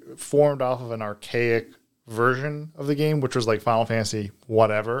really formed off of an archaic version of the game, which was like Final Fantasy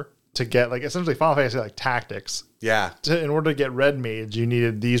whatever, to get like essentially Final Fantasy like Tactics. Yeah. In order to get Red Mage, you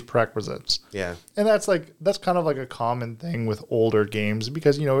needed these prerequisites. Yeah. And that's kind of like a common thing with older games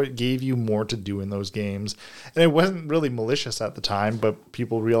because, you know, it gave you more to do in those games. And it wasn't really malicious at the time, but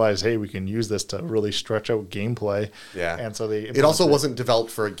people realized, hey, we can use this to really stretch out gameplay. Yeah. And so it also wasn't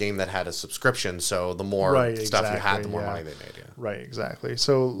developed for a game that had a subscription, so the more stuff you had, the more money they made. Yeah. Right, exactly.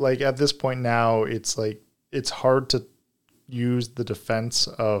 So like at this point now, it's like it's hard to use the defense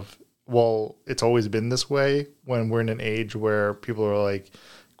of, well, it's always been this way when we're in an age where people are like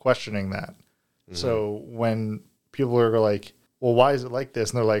questioning that. Mm-hmm. So when people are like, well, why is it like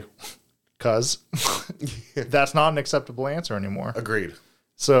this? And they're like, cuz that's not an acceptable answer anymore. Agreed.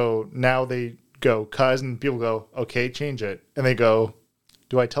 So now they go, cuz, and people go, okay, change it. And they go,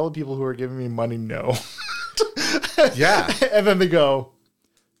 do I tell the people who are giving me money no? Yeah. And then they go,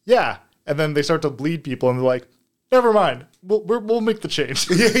 yeah. And then they start to bleed people and they're like, never mind. We'll make the change.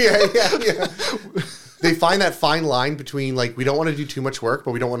 Yeah. They find that fine line between, like, we don't want to do too much work,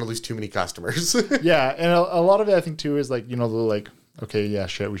 but we don't want to lose too many customers. Yeah, and a lot of it, I think, too, is like, you know, they're like, okay, yeah,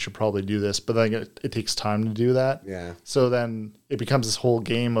 shit, we should probably do this. But then it takes time to do that. Yeah. So then it becomes this whole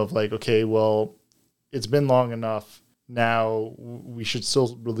game of like, okay, well, it's been long enough. Now we should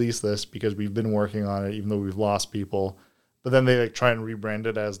still release this because we've been working on it, even though we've lost people. But then they like try and rebrand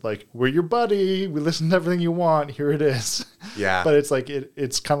it as like, we're your buddy. We listen to everything you want. Here it is. Yeah. But it's like,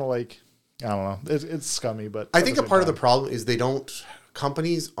 it's kind of like, I don't know. It's scummy, but I think a part of the problem is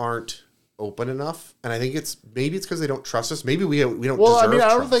companies aren't open enough. And I think maybe it's because they don't trust us. Maybe we don't deserve trust. And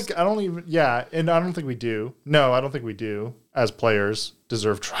I don't think we do. No, I don't think we do as players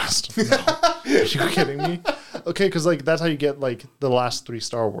deserve trust. No. Are you kidding me? Okay, because like that's how you get like the last 3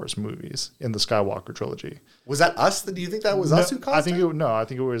 Star Wars movies in the Skywalker trilogy. Was that us? Do you think that was us who caused it? I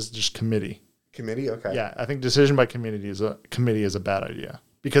think it was just committee. Committee, okay. Yeah, I think decision by committee is a bad idea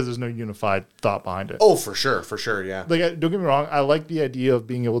because there's no unified thought behind it. Oh, for sure, yeah. Like, don't get me wrong, I like the idea of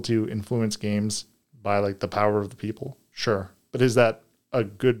being able to influence games by like the power of the people. Sure, but is that a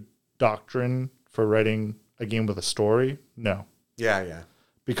good doctrine for writing a game with a story? No. Yeah.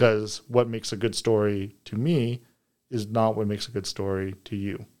 Because what makes a good story to me is not what makes a good story to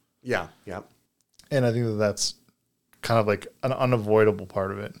you. Yeah. And I think that that's kind of like an unavoidable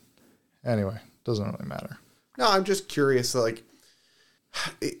part of it. Anyway, doesn't really matter. No, I'm just curious. Like,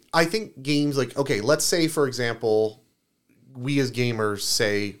 I think games like, okay, let's say, for example, we as gamers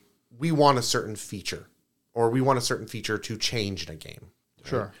say we want a certain feature or we want a certain feature to change in a game. Right?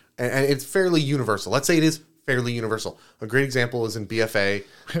 Sure. And it's fairly universal. Let's say it is fairly universal. A great example is in BFA.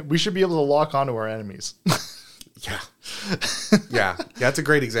 We should be able to lock onto our enemies. Yeah, that's a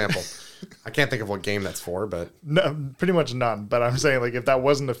great example. I can't think of what game that's for, but No, pretty much none. But I'm saying, like, if that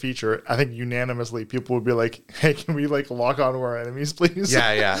wasn't a feature, I think unanimously people would be like, "Hey, can we like lock onto our enemies, please?"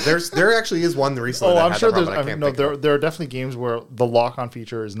 yeah. There actually is one recently. Oh, that I'm had sure that problem, there's. but I can't No, think of it. there are definitely games where the lock on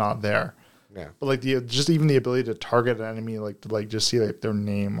feature is not there. Yeah. But like just even the ability to target an enemy, like to like just see like their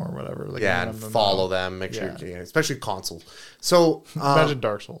name or whatever. Like, Yeah, and follow them, make sure, especially consoles. So Imagine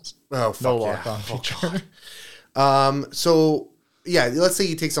Dark Souls. oh, fuck No yeah. lock on feature. So yeah, let's say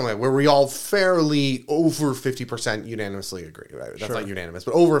you take something where we all fairly over 50% unanimously agree. Right? That's Sure. not unanimous,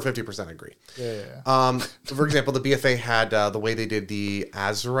 but over 50% agree. Yeah. For example, the BFA had the way they did the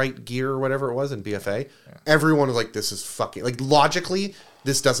Azerite gear or whatever it was in BFA. Everyone was like, "This is fucking like logically,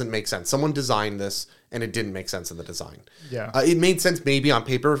 this doesn't make sense." Someone designed this, and it didn't make sense in the design. Yeah. It made sense maybe on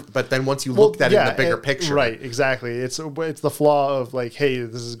paper, but then once you looked at it in the bigger picture, right? Exactly. It's the flaw of like, hey,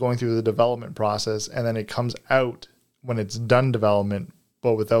 this is going through the development process, and then it comes out when it's done development,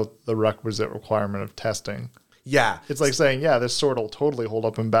 but without the requisite requirement of testing. Yeah, It's like saying, yeah, this sword will totally hold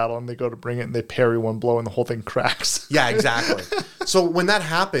up in battle, and they go to bring it, and they parry one blow, and the whole thing cracks. yeah, exactly. So when that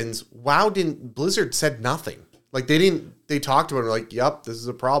happens, Blizzard said nothing. Like they talked about it like, "Yep, this is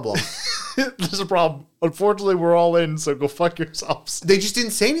a problem." There's a problem. Unfortunately, we're all in, so go fuck yourselves. They just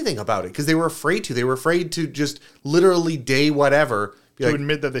didn't say anything about it because they were afraid to. They were afraid to just literally day whatever. Be To like,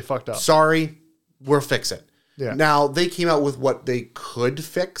 admit that they fucked up. "Sorry, we'll fix it." Yeah. Now they came out with what they could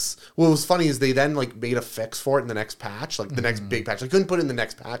fix. What was funny is they then like made a fix for it in the next patch, like the next big patch. They couldn't put it in the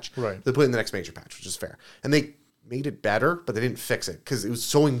next patch. Right. They put it in the next major patch, which is fair. And they made it better, but they didn't fix it because it was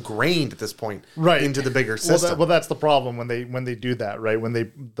so ingrained at this point into the bigger system. Well, that's the problem when they do that, right? When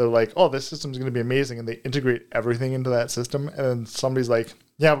they're like, oh, this system's going to be amazing, and they integrate everything into that system, and then somebody's like,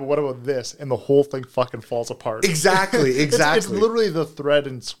 yeah, but what about this? And the whole thing fucking falls apart. Exactly. It's literally the thread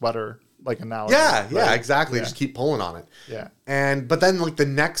and sweater like analogy. Yeah, exactly. Yeah. Just keep pulling on it. Yeah. But then like the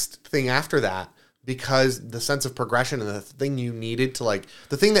next thing after that, because the sense of progression and the thing you needed to like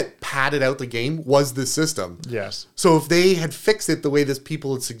the thing that padded out the game was the system. Yes. So if they had fixed it the way this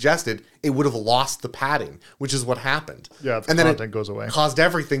people had suggested, it would have lost the padding, which is what happened. Yeah, the and then content goes away. Caused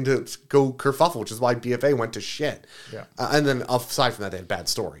everything to go kerfuffle, which is why BFA went to shit. Yeah. And then aside from that, they had bad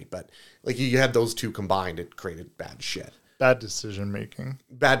story, but like you had those two combined, it created bad shit. Bad decision making.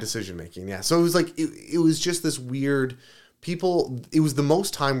 Bad decision making, yeah. So it was like it was just this weird people. It was the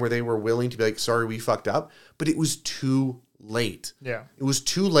most time where they were willing to be like, "Sorry, we fucked up," but it was too late. Yeah. It was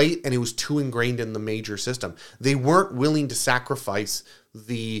too late, and it was too ingrained in the major system. They weren't willing to sacrifice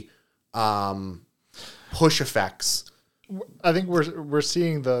the push effects. I think we're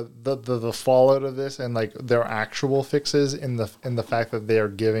seeing the fallout of this and like their actual fixes in the fact that they are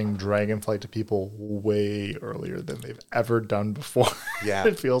giving Dragonflight to people way earlier than they've ever done before. Yeah.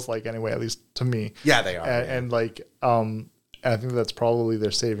 It feels like anyway, at least to me. Yeah, they are. And like I think that's probably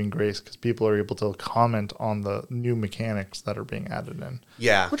their saving grace because people are able to comment on the new mechanics that are being added in.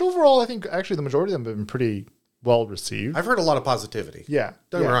 Yeah. Which overall, I think actually the majority of them have been pretty well received. I've heard a lot of positivity. Yeah.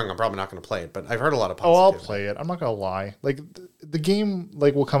 Don't get me wrong, I'm probably not going to play it, but I've heard a lot of positivity. Oh, I'll play it. I'm not gonna lie. Like the game,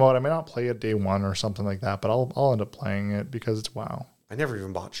 like will come out. I may not play it day one or something like that, but I'll end up playing it because it's WoW. I never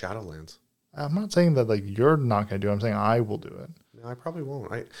even bought Shadowlands. I'm not saying that like you're not gonna do it. I'm saying I will do it. No, I probably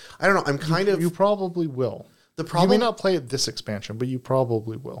won't. I don't know. I'm kind of... You probably will. The problem... You may not play it this expansion, but you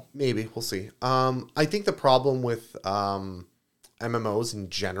probably will. Maybe. We'll see. I think the problem with MMOs in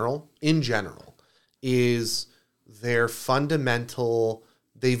general, is their fundamental...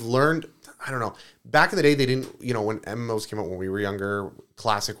 They've learned... I don't know. Back in the day, they didn't... when MMOs came out when we were younger,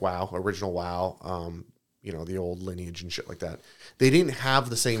 classic WoW, original WoW, the old lineage and shit like that. They didn't have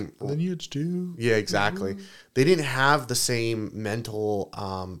the same... Lineage too. Yeah, exactly. They didn't have the same mental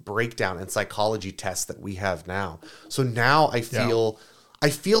breakdown and psychology tests that we have now. So now I feel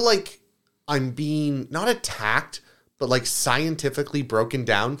like I'm being not attacked, but like scientifically broken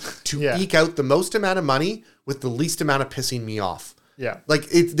down to eke out the most amount of money with the least amount of pissing me off. Yeah. Like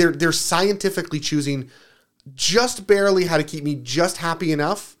they're scientifically choosing just barely how to keep me just happy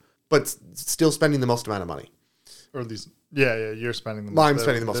enough, but still spending the most amount of money. Or at least, yeah, you're spending the most. I'm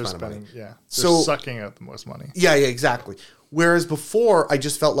spending the most amount of money. Yeah. They're So sucking out the most money. yeah, exactly. Whereas before, I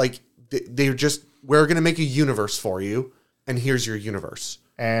just felt like they're just, we're going to make a universe for you, and here's your universe.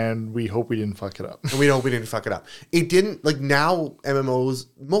 And we hope we didn't fuck it up. And we hope we didn't fuck it up. It didn't, like now MMOs,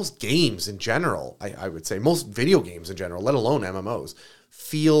 most games in general, I would say, most video games in general, let alone MMOs,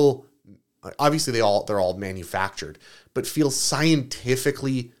 feel, obviously they're all manufactured, but feel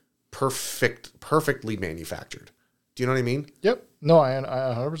scientifically perfectly manufactured. Do you know what I mean? Yep. No, I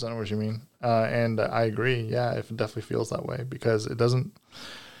 100% know what you mean. And I agree. Yeah, it definitely feels that way because it doesn't,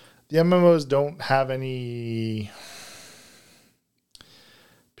 the MMOs don't have any,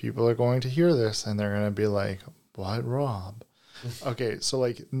 people are going to hear this and they're going to be like, what, Rob? Okay, so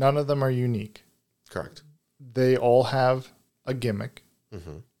like none of them are unique. Correct. They all have a gimmick.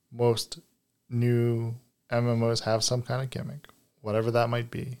 Mm-hmm. Most new MMOs have some kind of gimmick, whatever that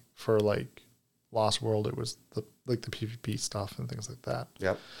might be. For like Lost World, it was the PvP stuff and things like that.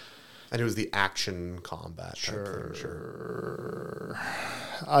 Yep. And it was the action combat type thing, Sure.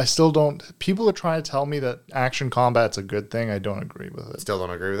 I still don't. People are trying to tell me that action combat's a good thing. I don't agree with it. Still don't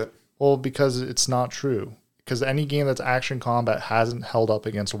agree with it? Well, because it's not true. Because any game that's action combat hasn't held up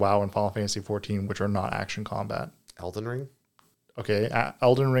against WoW and Final Fantasy 14, which are not action combat. Elden Ring? Okay,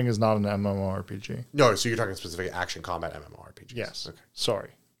 Elden Ring is not an MMORPG. No, so you're talking specific action combat MMORPGs. Yes. Okay.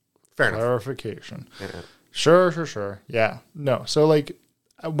 Sorry. Fair enough. Clarification. Yeah. Sure. Yeah. No. So like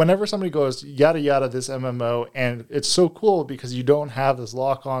whenever somebody goes yada yada this MMO and it's so cool because you don't have this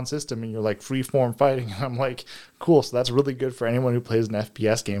lock-on system and you're like free-form fighting, and I'm like, cool, so that's really good for anyone who plays an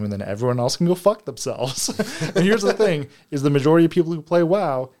FPS game and then everyone else can go fuck themselves. And here's the thing, is the majority of people who play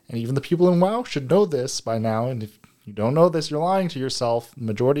WoW, and even the people in WoW should know this by now, and if you don't know this, you're lying to yourself. The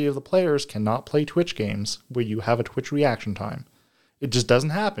majority of the players cannot play Twitch games where you have a Twitch reaction time. It just doesn't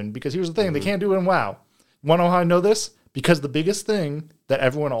happen because here's the thing, they can't do it in WoW. You want to know how I know this? Because the biggest thing that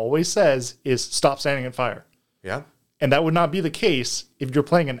everyone always says is stop standing in fire. Yeah. And that would not be the case if you're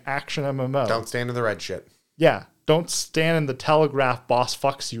playing an action MMO. Don't stand in the red shit. Yeah. Don't stand in the telegraph boss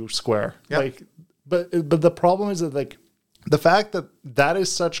fucks you square. Yep. Like, but the problem is that like the fact that that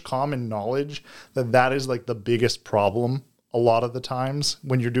is such common knowledge that is like the biggest problem a lot of the times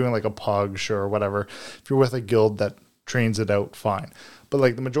when you're doing like a pug, sure, whatever. If you're with a guild that trains it out, fine. But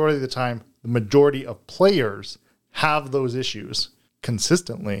like the majority of the time, the majority of players have those issues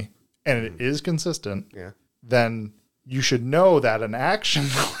consistently, and it is consistent, then you should know that an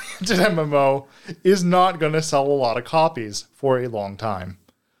action-oriented MMO is not going to sell a lot of copies for a long time.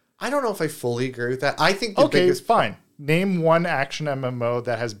 I don't know if I fully agree with that. I think the biggest... fine. Name one action MMO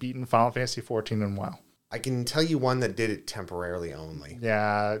that has beaten Final Fantasy 14 and WoW. I can tell you one that did it temporarily only.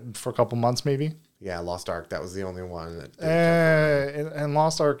 Yeah, for a couple months maybe. Yeah, Lost Ark. That was the only one that did and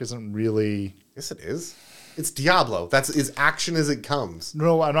Lost Ark isn't really... Yes, it is. It's Diablo. That's as action as it comes.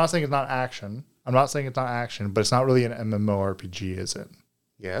 No, I'm not saying it's not action. But it's not really an MMORPG, is it?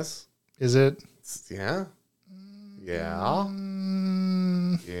 Yes. Is it? Yeah. Yeah.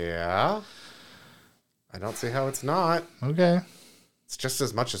 Yeah. I don't see how it's not. Okay. It's just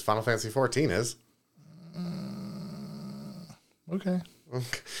as much as Final Fantasy 14 is. Okay.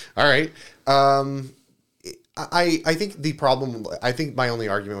 All right. I think the problem, I think my only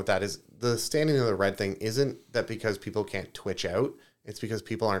argument with that is the standing in the red thing isn't that because people can't twitch out. It's because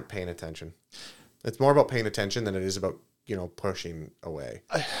people aren't paying attention. It's more about paying attention than it is about, pushing away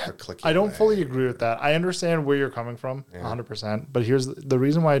or clicking I don't away. fully agree with that. I understand where you're coming from, 100%. But here's the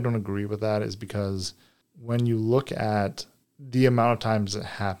reason why I don't agree with that is because when you look at the amount of times it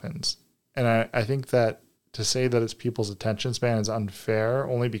happens, and I think that to say that it's people's attention span is unfair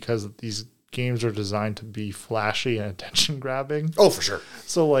only because these games are designed to be flashy and attention grabbing. Oh, for sure.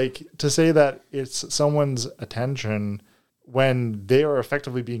 So like to say that it's someone's attention when they are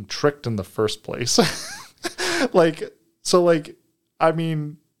effectively being tricked in the first place. I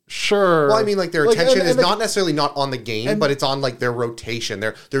mean, sure. Well, I mean, like their attention is and not necessarily not on the game, but it's on like their rotation.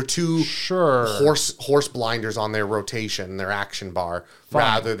 They're two horse blinders on their rotation, their action bar,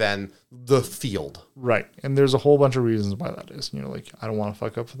 rather than the field. Right. And there's a whole bunch of reasons why that is. Like I don't want to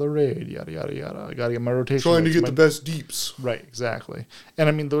fuck up for the raid, yada yada yada. I gotta get my rotation. Trying to get the best deeps. Right, exactly. And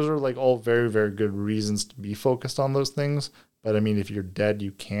I mean those are like all very, very good reasons to be focused on those things. But I mean if you're dead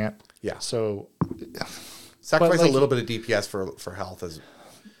you can't. Yeah. So sacrifice a little bit of DPS for health is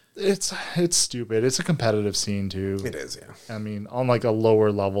it's stupid. It's a competitive scene too. It is, yeah. I mean, on like a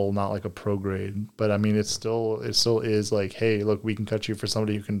lower level, not like a pro grade, but I mean, it still is like, hey, look, we can cut you for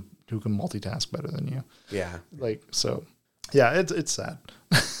somebody who can multitask better than you. Yeah. Like so, yeah, it's sad.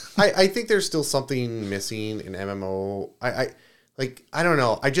 I think there's still something missing in MMO. I don't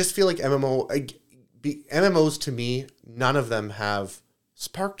know. I just feel like MMO MMOs to me, none of them have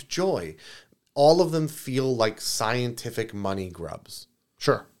sparked joy. All of them feel like scientific money grubs.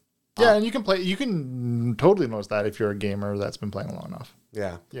 Sure. Yeah, and you can totally notice that if you're a gamer that's been playing long enough.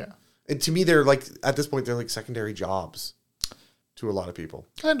 Yeah. Yeah. And to me, they're like, at this point, they're like secondary jobs to a lot of people.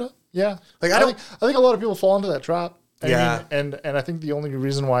 Kind of. Yeah. Like, I think a lot of people fall into that trap. Yeah. And I think the only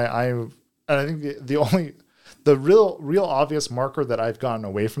reason why the real obvious marker that I've gotten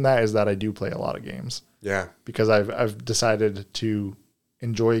away from that is that I do play a lot of games. Yeah. Because I've decided to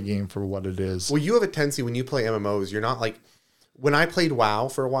enjoy a game for what it is. Well, you have a tendency when you play MMOs, you're not like, when I played WoW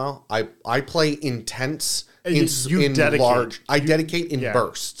for a while, I play intense in large. I dedicate in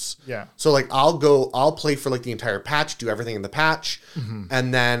bursts. Yeah. So like I'll play for like the entire patch, do everything in the patch,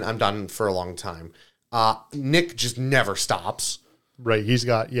 and then I'm done for a long time. Nick just never stops. Right. He's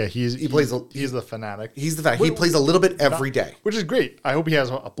the fanatic. He's the fanatic. He plays a little bit every day. Which is great. I hope he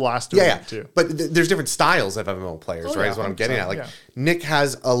has a blast doing it too. But there's different styles of MMO players, right? Is what I'm getting at. Like yeah. Nick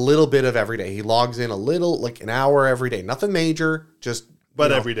has a little bit of every day. He logs in a little, like an hour every day. Nothing major, just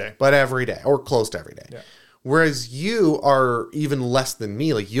every day. But every day, or close to every day. Yeah. Whereas you are even less than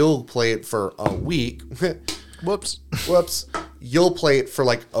me. Like you'll play it for a week. Whoops. You'll play it for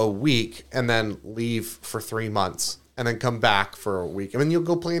like a week and then leave for 3 months. And then come back for a week. And then you'll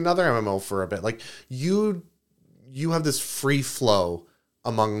go play another MMO for a bit. Like you have this free flow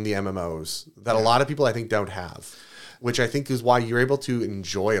among the MMOs that a lot of people I think don't have, which I think is why you're able to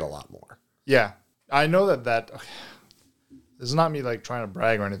enjoy it a lot more. Yeah. I know that this is not me like trying to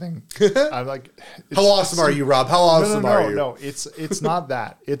brag or anything. I'm like, how awesome are you, Rob? How awesome are you? No, it's not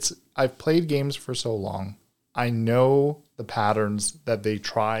that. I've played games for so long. I know the patterns that they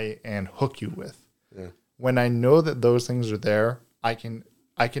try and hook you with. Yeah. When I know that those things are there, I can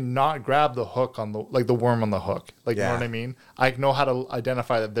not grab the hook on the worm on the hook. Like, you know what I mean? I know how to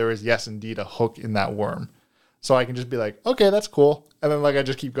identify that there is, yes, indeed, a hook in that worm. So I can just be like, okay, that's cool. And then like, I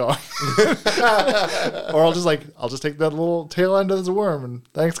just keep going. Or I'll just take that little tail end of this worm and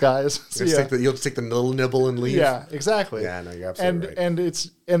thanks guys. You'll just take the little nibble and leave. Yeah, exactly. Yeah, no, you're absolutely right.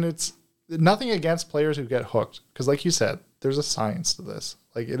 And it's nothing against players who get hooked. Because like you said, there's a science to this.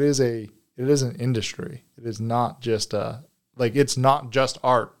 Like it is an industry. It is not just it's not just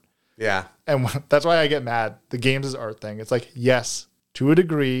art. Yeah. And that's why I get mad. The games is art thing. It's like, yes, to a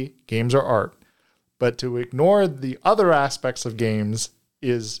degree, games are art. But to ignore the other aspects of games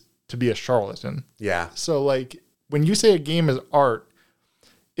is to be a charlatan. Yeah. So like when you say a game is art,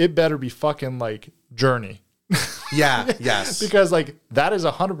 it better be fucking like Journey. Yeah. Yes. Because like that is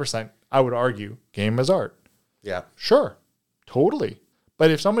 100%, I would argue, game is art. Yeah. Sure. Totally. But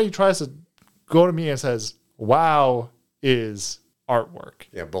if somebody tries to go to me and says, WoW is artwork.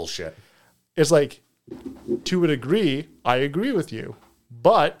 Yeah, bullshit. It's like, to a degree, I agree with you.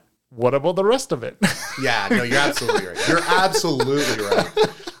 But what about the rest of it? Yeah, no, you're absolutely right. You're absolutely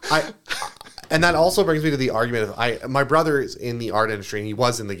right. And that also brings me to the argument of my brother is in the art industry and he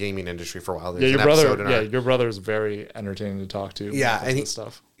was in the gaming industry for a while. There's your brother is very entertaining to talk to. Yeah, and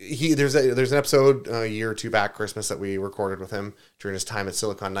there's an episode a year or two back, Christmas, that we recorded with him during his time at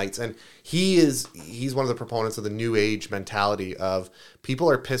Silicon Knights, and he's one of the proponents of the new age mentality of people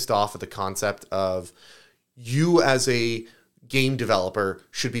are pissed off at the concept of you as a game developer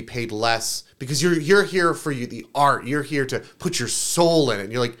should be paid less because you're here for the art. You're here to put your soul in it.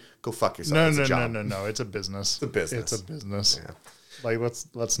 And you're like, go fuck yourself. No. It's a business. It's a business. It's a business. Yeah. Like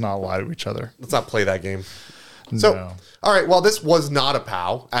let's not lie to each other. Let's not play that game. So, all right. Well, this was not a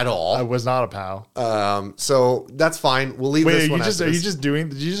POW at all. I was not a POW. So that's fine. We'll leave this one.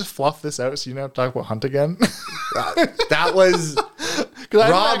 Did you just fluff this out so you don't have to talk about Hunt again? That was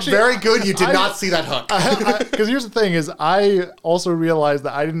Rob, very good. You did not see that hook. Because here's the thing is I also realized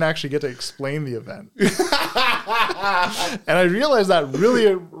that I didn't actually get to explain the event. And I realized that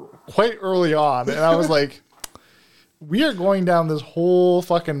really quite early on. And I was like, we are going down this whole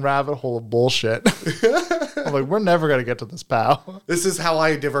fucking rabbit hole of bullshit. I'm like, we're never going to get to this, pal. This is how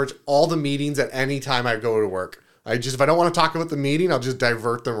I diverge all the meetings at any time I go to work. If I don't want to talk about the meeting, I'll just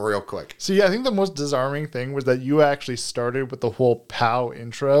divert them real quick. See, I think the most disarming thing was that you actually started with the whole POW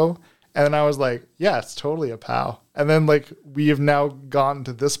intro. And then I was like, yeah, it's totally a POW. And then like we have now gotten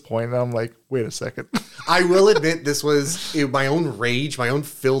to this point and I'm like, wait a second. I will admit this was my own rage, my own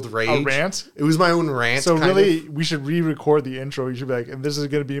filled rage. A rant? It was my own rant. So really, we should re-record the intro. You should be like, and this is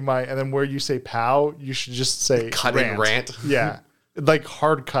going to be and then where you say POW, you should just say cut and rant. Yeah. Like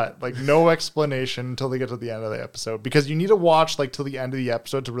hard cut, like no explanation until they get to the end of the episode. Because you need to watch like till the end of the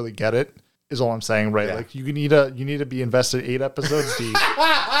episode to really get it, is all I'm saying, right? Yeah. Like you need to be invested 8 episodes deep.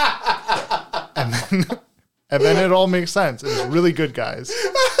 And then it all makes sense. It's really good, guys.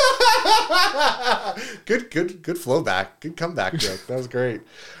 Good flow back. Good comeback joke. That was great.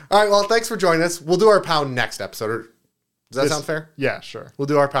 All right. Well, thanks for joining us. We'll do our pound next episode. Does that sound fair? Yeah, sure. We'll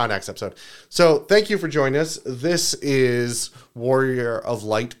do our pound next episode. So thank you for joining us. This is Warrior of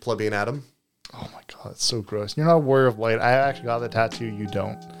Light, Plebeian Adam. Oh my God, it's so gross. You're not a Warrior of Light. I actually got the tattoo. You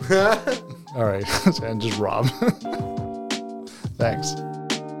don't. All right. And just Rob. Thanks.